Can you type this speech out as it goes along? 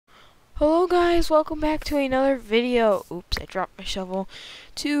Hello guys, welcome back to another video. Oops, I dropped my shovel.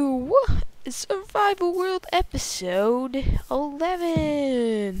 To Survival World episode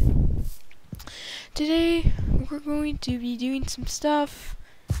 11. Today we're going to be doing some stuff.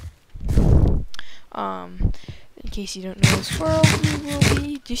 In case you don't know this world, we will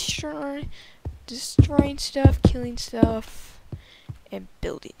be destroying stuff, killing stuff, and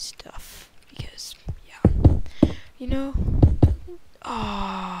building stuff. Because yeah, you know.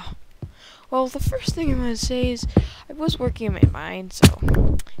 Well, the first thing I'm going to say is I was working in my mind,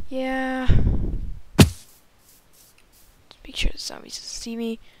 so yeah. Just make sure the zombies doesn't see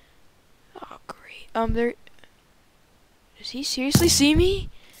me. Oh, great. Does he seriously see me?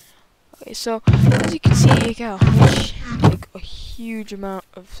 Okay, so as you can see, I got a huge amount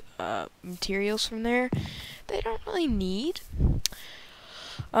of materials from there that I don't really need.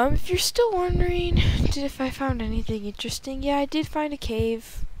 If you're still wondering if I found anything interesting, yeah, I did find a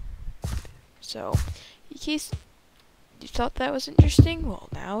cave. So, in case you thought that was interesting, well,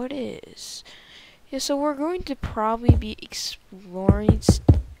 now it is. Yeah, so we're going to probably be exploring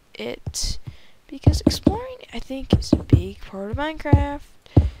it, because exploring, I think, is a big part of Minecraft,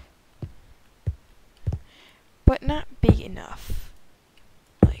 but not big enough.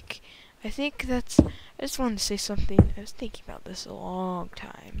 Like, I think I just wanted to say something. I was thinking about this a long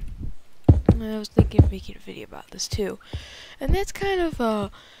time. I was thinking of making a video about this too, and that's kind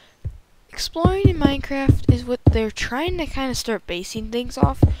of exploring in Minecraft is what they're trying to kind of start basing things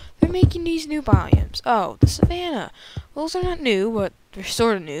off. They're making these new biomes. Oh, the savannah. Those are not new, but they're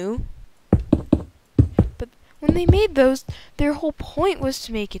sort of new. But when they made those, their whole point was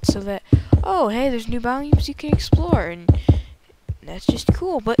to make it so that, oh, hey, there's new biomes you can explore, and that's just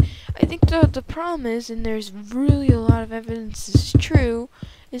cool. But I think the problem is, and there's really a lot of evidence this is true,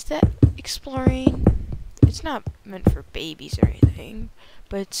 is that exploring, it's not meant for babies or anything.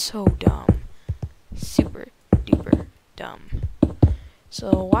 But it's so dumb. Super duper dumb.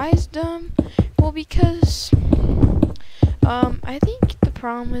 So why is it dumb? Well, because I think the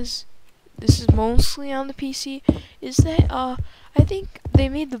problem is, this is mostly on the PC, is that I think they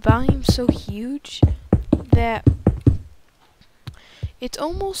made the volume so huge that it's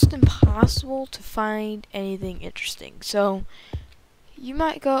almost impossible to find anything interesting. So you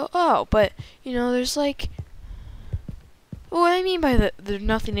might go, oh, but you know, there's like, what I mean by there's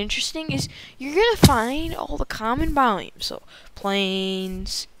nothing interesting is you're gonna find all the common biomes. So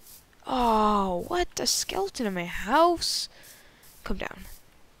plains. Oh, what? A skeleton in my house? Come down.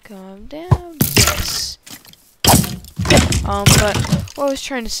 Come down. Yes. But what I was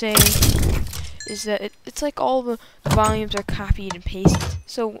trying to say is that it's like all the volumes are copied and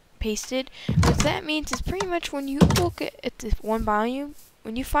pasted. What that means is pretty much when you look at this one volume,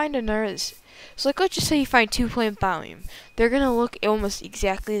 when you find another. So like, let's just say you find two plant volume. They're gonna look almost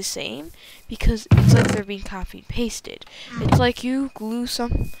exactly the same because it's like they're being copied and pasted. It's like you copy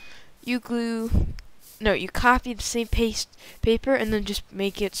the same paper and then just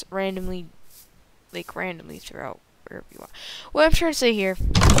make it randomly throughout wherever you want. What I'm trying to say here,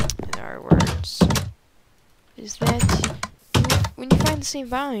 in our words, is that when you find the same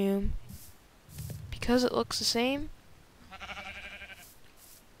volume, because it looks the same,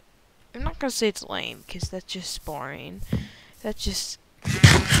 I'm not gonna say it's lame, because that's just boring. That's just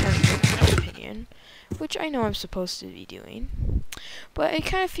my opinion, which I know I'm supposed to be doing. But I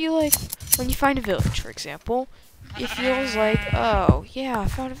kind of feel like when you find a village, for example, it feels like, oh, yeah, I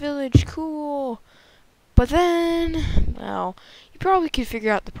found a village, cool. But then, well, you probably could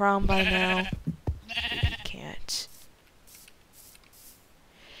figure out the problem by now. But you can't.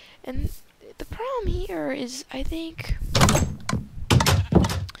 And the problem here is, I think,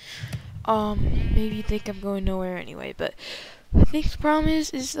 maybe you think I'm going nowhere anyway, but I think the problem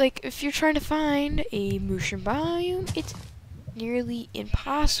is like, if you're trying to find a mushroom biome, it's nearly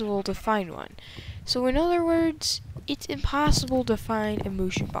impossible to find one. So in other words, it's impossible to find a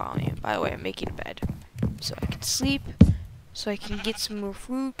mushroom biome. By the way, I'm making a bed so I can sleep, so I can get some more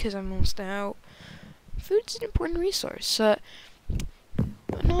food, because I'm almost out. Food's an important resource.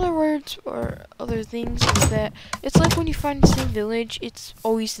 In other words, or other things, is that it's like when you find the same village, it's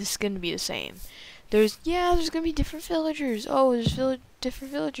always going to be the same. There's going to be different villagers. Oh, there's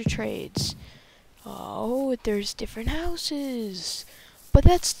different villager trades. Oh, there's different houses. But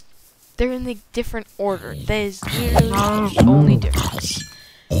they're in the different order. That is literally the only difference.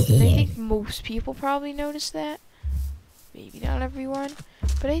 And I think most people probably notice that. Maybe not everyone,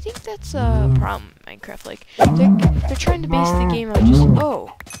 but I think that's a problem in Minecraft. Like, they're trying to base the game on just,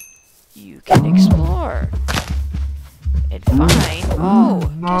 oh, you can explore. and find,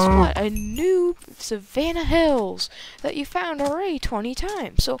 oh, guess what? A new Savannah Hills that you found already 20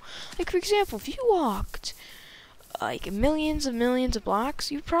 times. So, like, for example, if you walked like millions of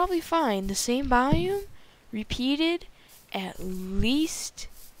blocks, you'd probably find the same volume repeated at least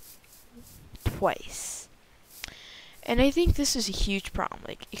twice. And I think this is a huge problem.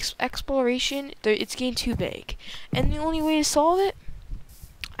 Like, exploration, it's getting too big. And the only way to solve it,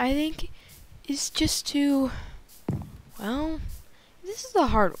 I think, is just to, well, this is the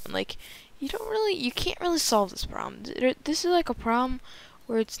hard one. Like, you can't really solve this problem. This is like a problem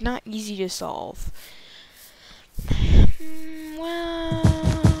where it's not easy to solve. Well,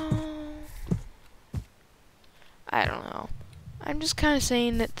 I don't know. I'm just kind of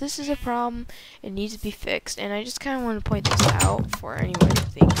saying that this is a problem. It needs to be fixed, and I just kind of want to point this out for anyone who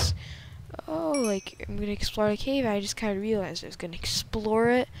thinks, oh, like, I'm gonna explore the cave. I just kind of realized I was gonna explore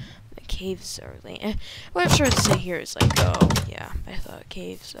it. The caves are lame. What I'm trying to say here is like, oh, yeah, I thought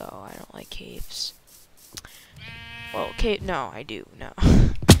caves. Oh, I don't like caves. Well, no, I do. No,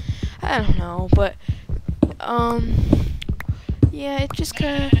 I don't know, but yeah, it just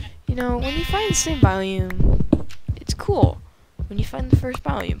kind of, you know, when you find the same volume, it's cool when you find the first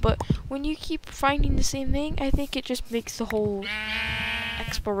volume, but when you keep finding the same thing, I think it just makes the whole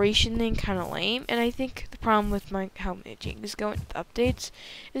exploration thing kind of lame. And I think the problem with how Mojang is going with updates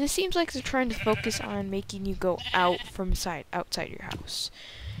is it seems like they're trying to focus on making you go out from outside your house,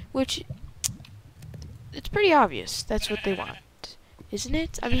 which it's pretty obvious that's what they want. Isn't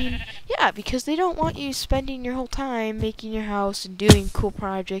it? I mean, yeah, because they don't want you spending your whole time making your house and doing cool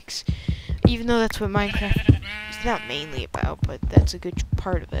projects, even though that's what Minecraft is not mainly about, but that's a good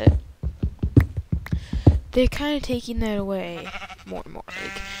part of it. They're kind of taking that away more and more.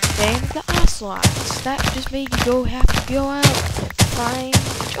 Like, they have the ocelots. That just made you have to go out and find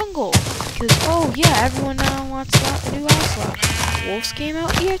jungle. Because, oh yeah, everyone now wants a new ocelot. Wolves came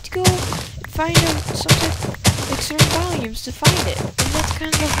out, you have to go find like certain volumes to find it. And that's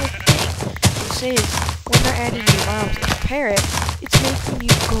kind of the whole thing. It says when they're adding new volumes like a parrot, it's making you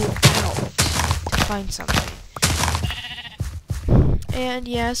go out to find something. And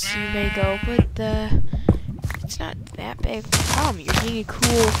yes, you may go, but it's not that big of a problem. You're getting a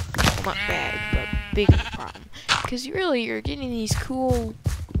cool, well, not bad, but big of a problem. Because you're getting these cool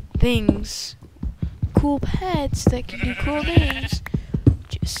things, cool pets that can do cool things,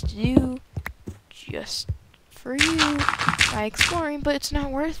 just for you by exploring, but it's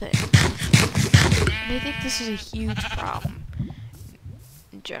not worth it. And I think this is a huge problem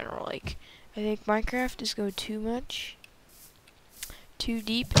in general. Like, I think Minecraft is going too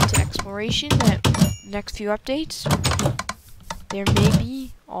deep into exploration. That next few updates, there may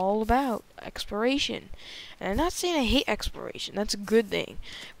be all about exploration. And I'm not saying I hate exploration. That's a good thing.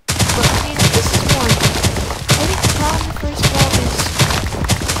 But I mean, this is one. I think the problem, first of all, is,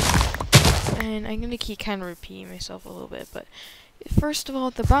 and I'm gonna keep kind of repeating myself a little bit, but first of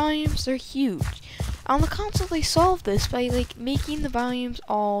all, the volumes, they're huge. On the console, they solved this by like making the volumes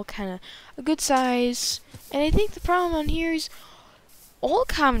all kind of a good size. And I think the problem on here is all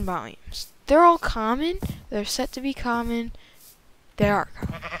common volumes. They're all common. They're set to be common. They are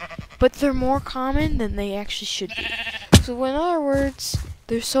common. But they're more common than they actually should be. So in other words,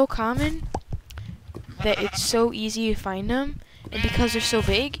 they're so common that it's so easy to find them. And because they're so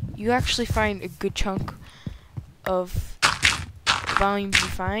big, you actually find a good chunk of the volumes you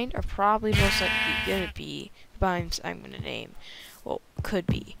find are probably most likely going to be the volumes I'm going to name. Well, could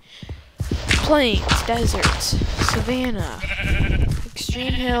be. Plains, deserts, savanna,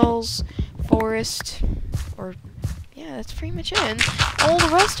 extreme hills, forest, or, yeah, that's pretty much it. And all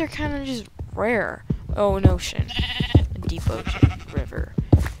the rest are kind of just rare. Oh, an ocean, a deep ocean, river.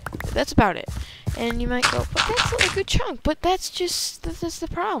 That's about it. And you might go, but that's a good chunk. But that's the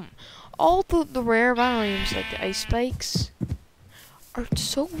problem. All the rare volumes, like the ice spikes, are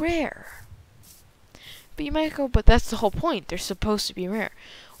so rare. But you might go, but that's the whole point. They're supposed to be rare.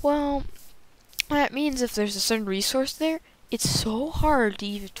 Well, that means if there's a certain resource there, it's so hard to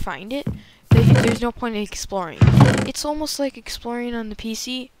even find it that there's no point in exploring. It's almost like exploring on the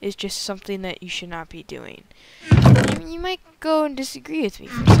PC is just something that you should not be doing. You might go and disagree with me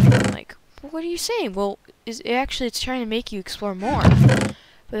for a second, like, well, what are you saying? Well, it's trying to make you explore more. But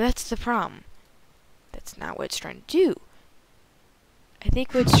that's the problem. That's not what it's trying to do. I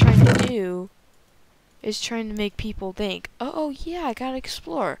think what it's trying to do is trying to make people think, oh yeah, I gotta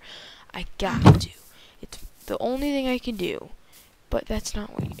explore. I got to. It's the only thing I can do. But that's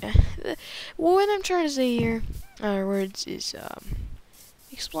not what I'm trying to say here, in other words, is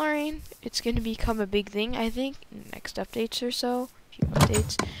exploring. It's going to become a big thing, I think, in the next updates or so. A few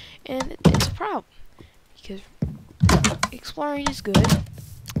updates. And it's a problem. Because exploring is good,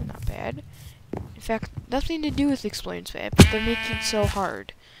 not bad. In fact, nothing to do with exploring is bad, but they're making it so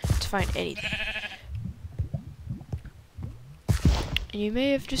hard to find anything. And you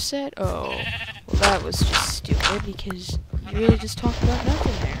may have just said, oh, well that was just stupid because you really just talked about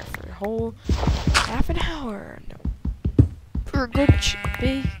nothing there for a whole half an hour. No, for a good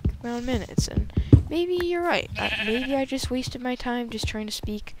big amount of minutes. And maybe you're right. Maybe I just wasted my time just trying to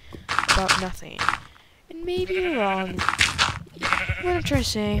speak about nothing. And maybe you're wrong. What I'm trying to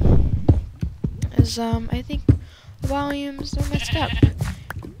say is, I think the volumes are messed up.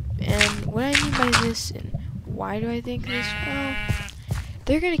 And what I mean by this, and why do I think this? Well,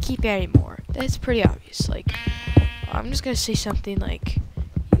 they're gonna keep adding more. That's pretty obvious. Like, I'm just gonna say something like,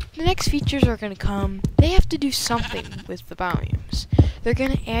 the next features are gonna come. They have to do something with the volumes. They're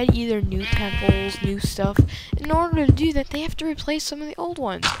gonna add either new temples, new stuff. In order to do that, they have to replace some of the old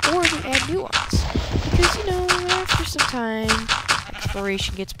ones, or to add new ones. Because, you know, after some time,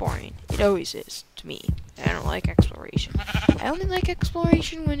 exploration gets boring. It always is, to me. I don't like exploration. I only like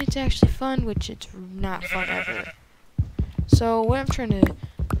exploration when it's actually fun, which it's not fun ever. So what I'm trying to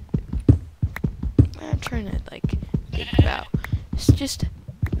like think about is just,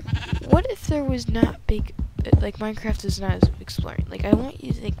 what if there was not big, like Minecraft is not as exploring. Like, I want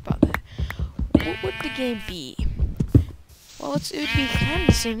you to think about that. What would the game be? Well, it would be kind of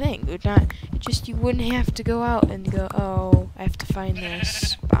the same thing. It would not. It just, you wouldn't have to go out and go, oh, I have to find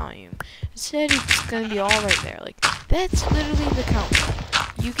this volume. Instead, it's gonna be all right there. Like, that's literally the counter.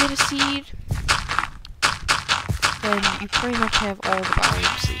 You get a seed, then you pretty much have all the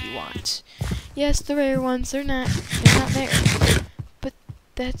volumes that you want. Yes, the rare ones, they're not there. But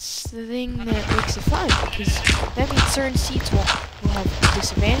that's the thing that makes it fun, because that means certain seeds will have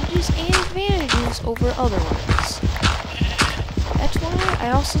disadvantages and advantages over other ones. That's why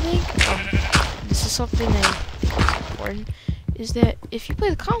I also think, this is something that is important, is that if you play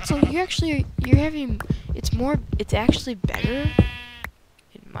the console, it's actually better,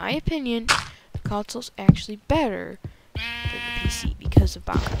 in my opinion, the console's actually better than the PC because of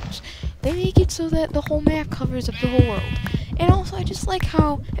volumes. They make it so that the whole map covers up the whole world. And also, I just like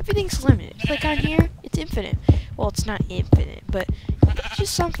how everything's limited. Like on here, it's infinite. Well, it's not infinite, but it's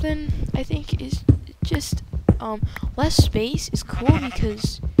just something I think is just, less space is cool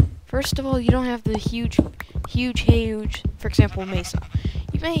because, first of all, you don't have the huge, for example, mesa.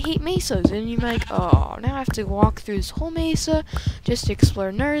 You may hate mesas, and you might, oh, now I have to walk through this whole mesa just to explore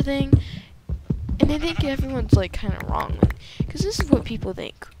another thing. And I think everyone's, like, kind of wrong, because this is what people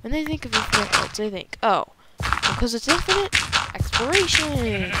think. When they think of infinite worlds, they think, oh, because it's infinite,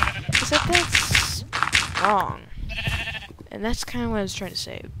 exploration, except that's wrong. And that's kind of what I was trying to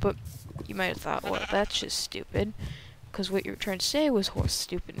say, but you might have thought, well, that's just stupid, because what you were trying to say was horse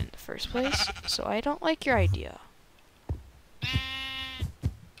stupid in the first place, so I don't like your idea.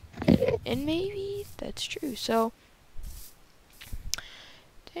 And maybe that's true, so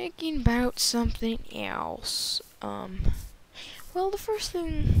thinking about something else, well, the first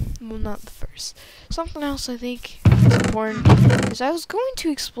thing, well, not the first, something else I think is important is I was going to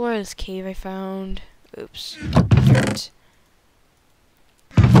explore this cave I found. Oops.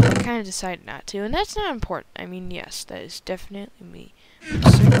 I kind of decided not to, and that's not important. I mean, yes, that is definitely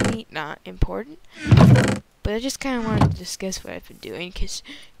certainly not important, but I just kind of wanted to discuss what I've been doing, because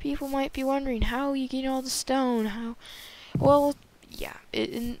people might be wondering how you get all the stone, how, well, yeah,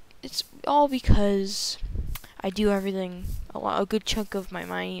 it's all because I do everything, a good chunk of my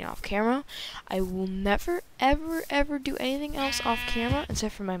mining off camera. I will never, ever, ever do anything else off camera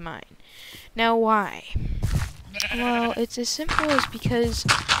except for my mine. Now, why? Well, it's as simple as because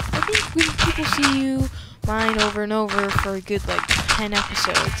I think when people see you mine over and over for a good, like, 10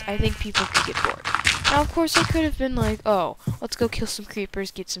 episodes, I think people could get bored. Now, of course, I could have been like, oh, let's go kill some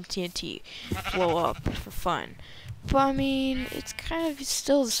creepers, get some TNT, blow up for fun. But, I mean, it's kind of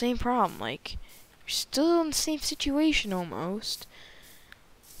still the same problem. Like, you're still in the same situation, almost.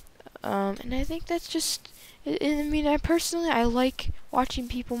 And I think that's just... I mean, I like watching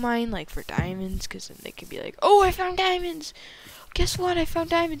people mine, like, for diamonds, because then they can be like, oh, I found diamonds! Guess what? I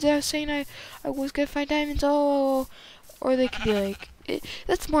found diamonds! I was saying I was gonna find diamonds, oh! Or they could be like...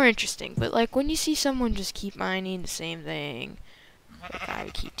 that's more interesting, but, like, when you see someone just keep mining the same thing, like I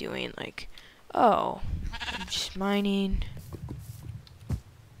would keep doing, like, oh, I'm just mining,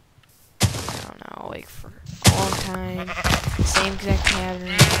 I don't know, like, for a long time, the same exact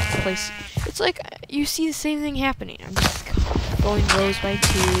pattern, place. It's like, you see the same thing happening. I'm just going rows by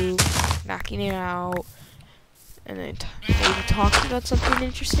 2, knocking it out, and then maybe talking about something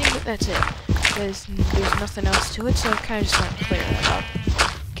interesting, but that's it. Because there's nothing else to it, so I kind of just want to clear that up.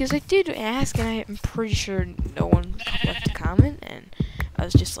 because I did ask, and I'm pretty sure no one left a comment, and I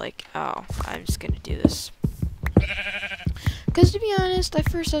was just like, oh, I'm just gonna do this. Because to be honest, at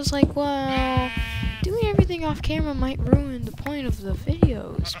first I was like, well, doing everything off camera might ruin the point of the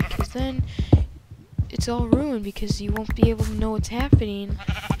videos, because then it's all ruined because you won't be able to know what's happening.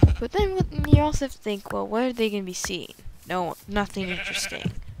 But then you also have to think, well, what are they going to be seeing? No, nothing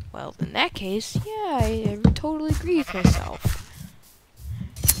interesting. Well, in that case, yeah, I totally agree with myself.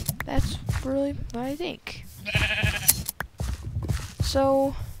 That's really what I think.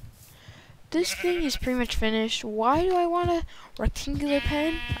 So, this thing is pretty much finished. Why do I want a rectangular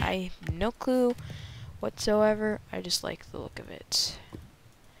pen? I have no clue whatsoever. I just like the look of it.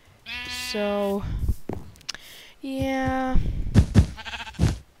 So, yeah,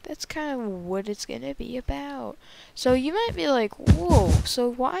 that's kind of what it's gonna be about. So you might be like, whoa,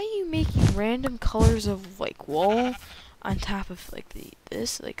 so why are you making random colors of like wool on top of like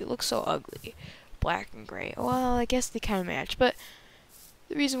this? Like, it looks so ugly. Black and gray. Well, I guess they kind of match, but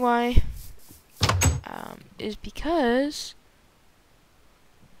the reason why is because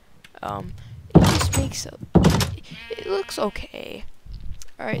it just makes it looks okay.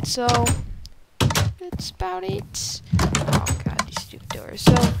 Alright, so that's about it. Oh god, these stupid doors.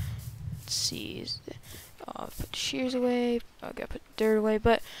 So, let's see. Put the shears away. I gotta put the dirt away.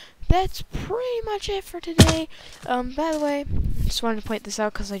 But that's pretty much it for today. By the way, I just wanted to point this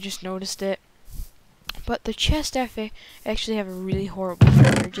out because I just noticed it. But the chest actually have a really horrible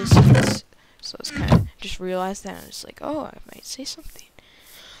flavor. So it's kind of just realized that. And I was like, oh, I might say something.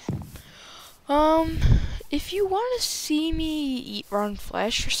 If you want to see me eat raw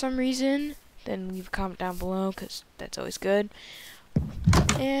flesh for some reason, then leave a comment down below, because that's always good.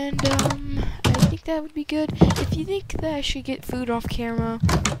 And, I think that would be good. If you think that I should get food off camera,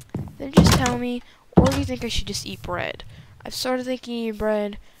 then just tell me. Or do you think I should just eat bread? I've started thinking eating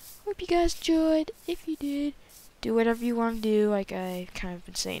bread. Hope you guys enjoyed. If you did, do whatever you want to do, like I kind of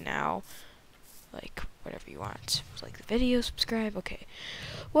been saying now. Like, whatever you want. Like the video, subscribe, okay.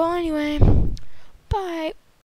 Well, anyway,